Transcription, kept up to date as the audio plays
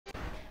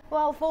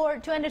Well,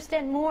 to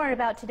understand more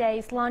about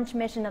today's launch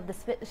mission of the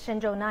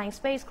Shenzhou 9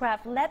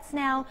 spacecraft, let's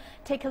now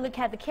take a look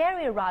at the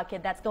carrier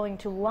rocket that's going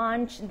to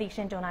launch the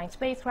Shenzhou 9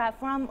 spacecraft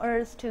from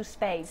Earth to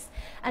space.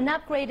 An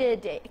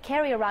upgraded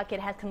carrier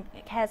rocket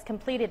has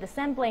completed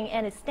assembling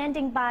and is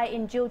standing by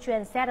in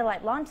Jiuquan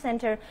Satellite Launch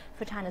Center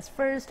for China's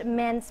first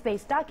manned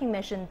space docking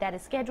mission that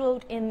is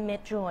scheduled in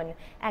mid-June.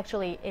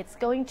 Actually, it's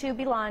going to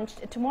be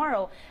launched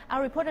tomorrow.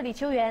 Our reporter Li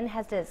Qiuyuan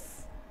has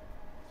this.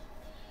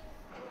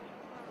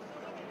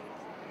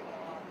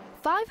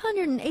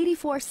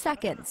 584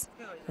 seconds.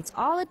 That's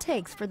all it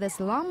takes for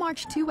this Long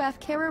March 2F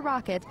carrier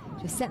rocket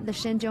to send the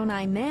Shenzhou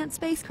 9 manned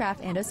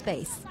spacecraft into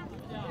space.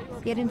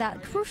 Yet in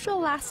that crucial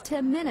last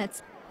 10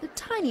 minutes, the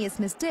tiniest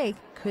mistake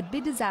could be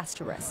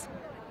disastrous.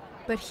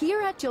 But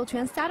here at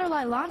Jiuquan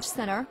Satellite Launch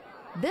Center,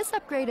 this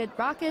upgraded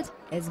rocket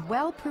is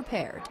well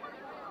prepared.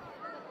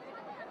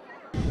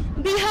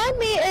 Behind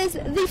me is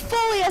the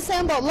fully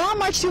assembled Long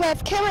March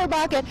 2F carrier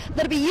rocket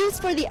that will be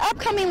used for the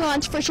upcoming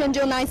launch for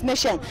Shenzhou 9's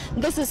mission.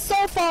 This is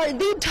so far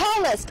the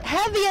tallest,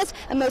 heaviest,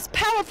 and most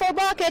powerful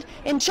rocket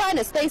in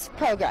China's space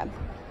program.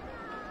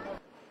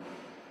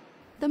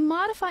 The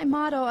modified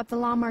model of the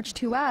Long March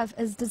 2F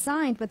is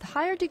designed with a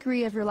higher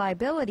degree of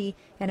reliability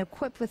and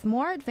equipped with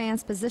more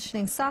advanced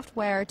positioning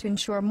software to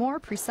ensure more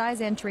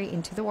precise entry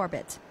into the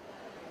orbit.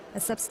 A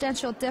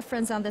substantial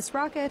difference on this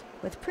rocket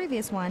with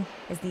previous one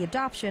is the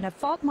adoption of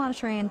fault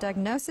monitoring and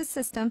diagnosis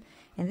system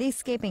and the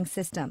escaping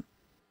system.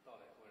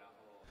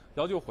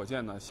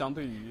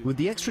 With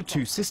the extra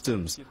two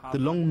systems, the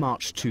Long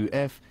March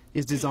 2F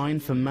is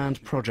designed for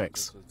manned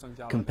projects.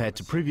 Compared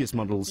to previous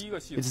models,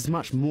 it is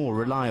much more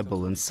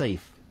reliable and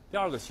safe.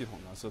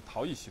 The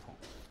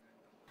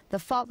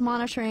fault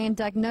monitoring and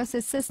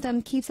diagnosis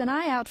system keeps an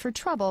eye out for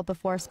trouble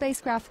before a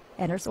spacecraft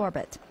enters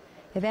orbit.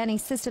 If any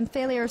system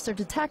failures are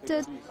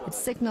detected, it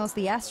signals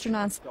the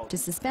astronauts to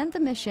suspend the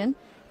mission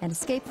and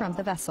escape from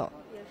the vessel.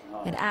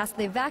 And as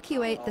they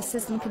evacuate, the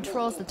system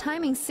controls the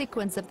timing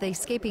sequence of the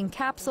escaping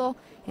capsule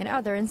and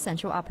other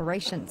essential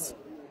operations.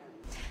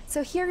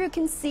 So here you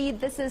can see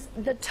this is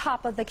the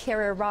top of the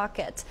carrier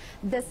rocket.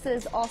 This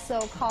is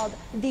also called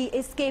the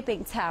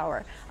escaping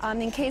tower.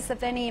 In case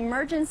of any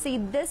emergency,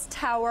 this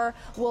tower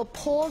will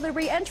pull the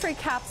re-entry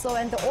capsule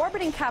and the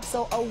orbiting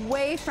capsule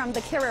away from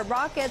the carrier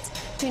rocket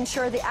to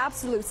ensure the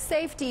absolute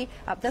safety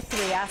of the 3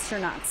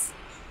 astronauts.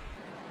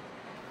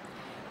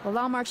 The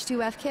Long March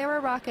 2F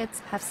carrier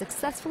rockets have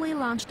successfully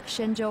launched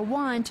Shenzhou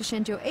 1 to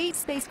Shenzhou 8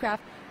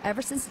 spacecraft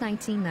ever since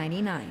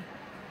 1999.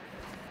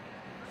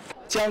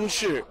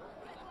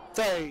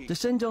 The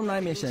Shenzhou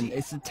 9 mission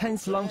is the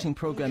 10th launching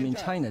program in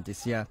China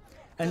this year,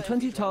 and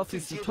 2012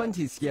 is the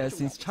 20th year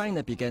since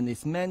China began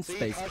its manned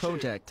space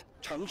project.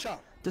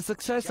 The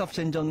success of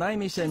Shenzhou 9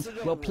 mission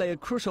will play a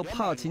crucial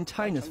part in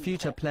China's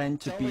future plan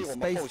to build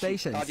space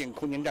stations.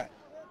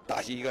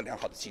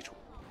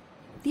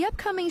 The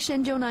upcoming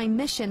Shenzhou 9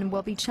 mission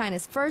will be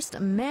China's first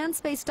manned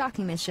space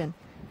docking mission,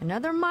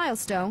 another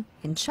milestone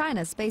in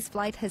China's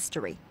spaceflight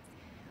history.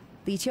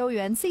 Li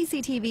Qiuyuan,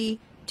 CCTV,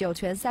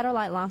 Jiuquan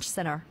Satellite Launch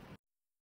Center.